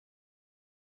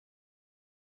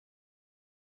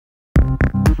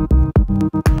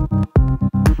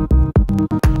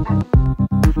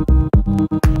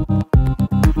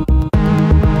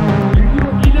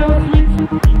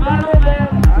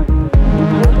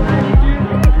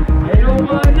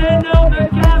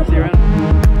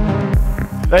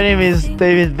My name is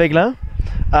David Beglin.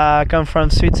 I come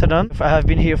from Switzerland. I have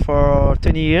been here for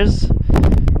 20 years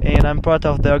and I'm part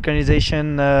of the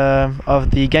organization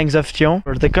of the Gangs of Thyon.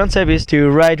 The concept is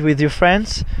to ride with your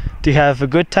friends, to have a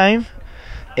good time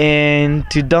and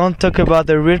to don't talk about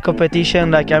the real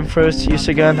competition like I'm first, you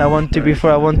second, I want to be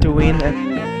first, I want to win.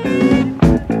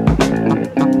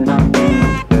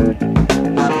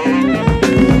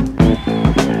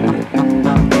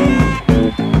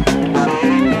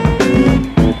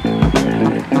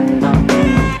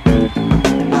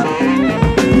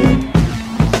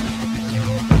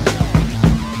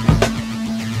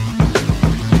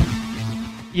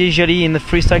 Usually in the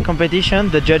freestyle competition,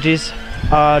 the judges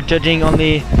are judging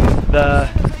only the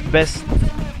best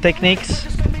techniques,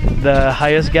 the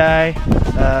highest guy,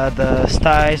 the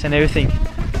styles and everything.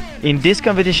 In this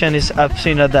competition, it's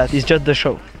absolutely not that, it's just the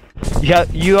show.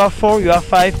 You are 4, you are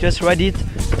 5, just ride it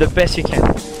the best you can.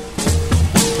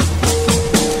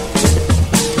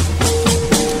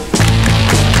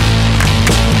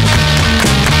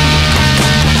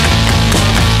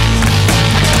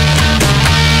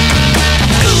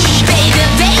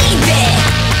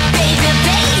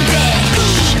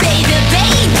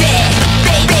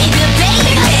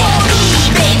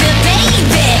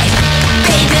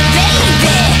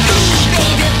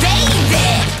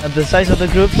 The size of the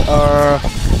groups are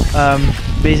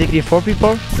basically 4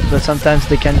 people, but sometimes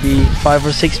they can be 5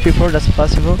 or 6 people, that's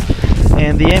possible.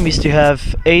 And the aim is to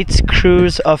have 8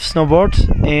 crews of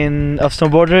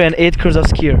snowboarder and 8 crews of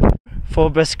skier.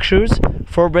 4 best crews,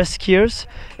 4 best skiers,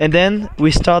 and then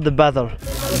we start the battle.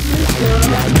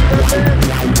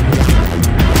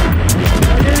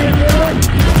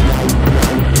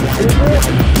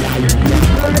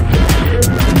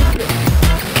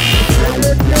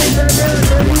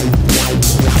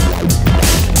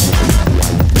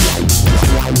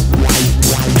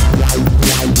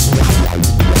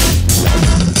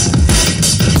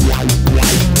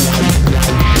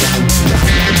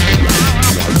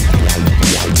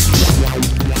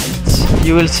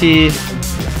 You will see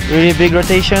really big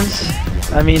rotations.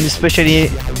 I mean, especially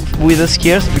with the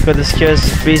skiers, because the skiers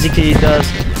basically does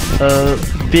a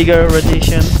bigger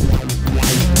rotation.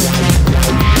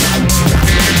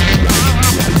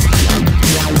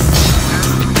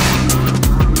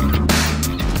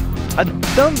 I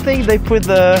don't think they put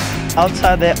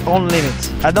outside their own limits.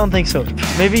 I don't think so.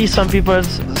 Maybe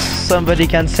somebody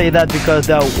can say that because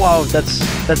they're, wow, that's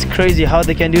crazy how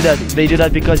they can do that. They do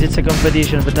that because it's a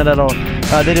competition, but not at all.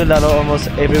 They do that almost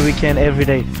every weekend, every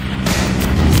day.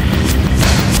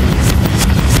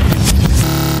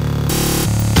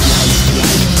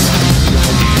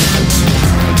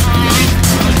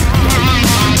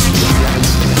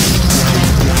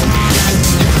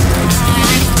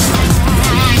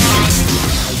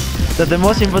 So the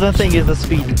most important thing is the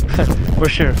speed, for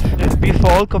sure.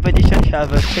 Before all competition, you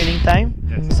have a training time,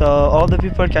 so all the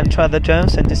people can try the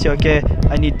jumps and to see, okay,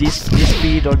 I need this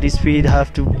speed or this speed, I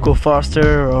have to go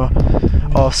faster or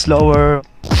slower.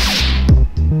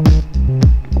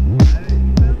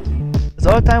 So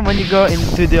all the time when you go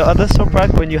into the other snow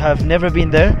park, when you have never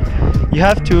been there, you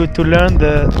have to learn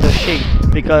the shape,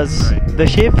 because the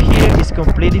shape here is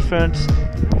completely different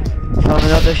from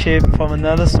another shape from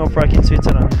another snow park in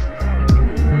Switzerland.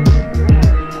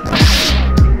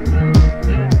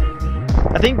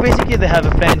 I think basically they have a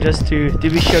plan just to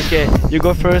be sure, okay, you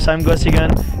go first, I'm go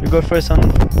second, you go first on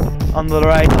the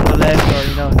right, on the left, or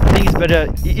you know, I think it's better,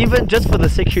 even just for the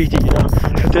security, you know,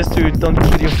 just to don't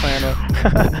kill your friend.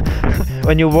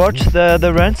 When you watch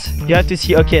the runs, you have to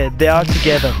see, okay, they are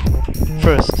together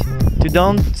first. To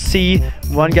don't see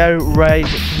one guy ride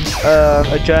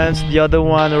a jump, the other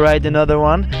one ride another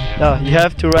one. No, you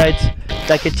have to ride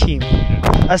like a team.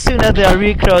 As soon as they are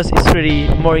really close, it's really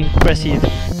more impressive.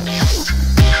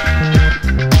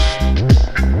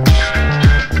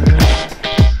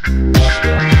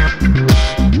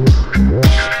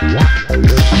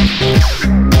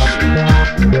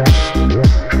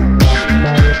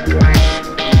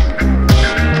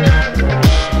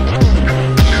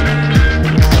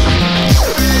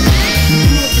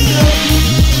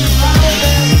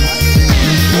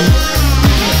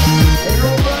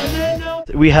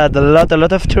 We had a lot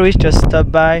of tourists just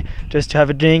stop by just to have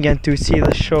a drink and to see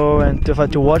the show and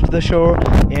to watch the show.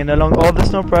 And along all the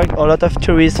snow park, a lot of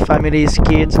tourists, families,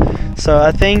 kids. So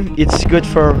I think it's good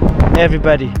for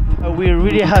everybody. We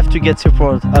really have to get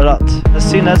support a lot. As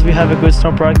soon as we have a good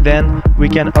snow park, then we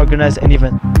can organize an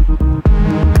event.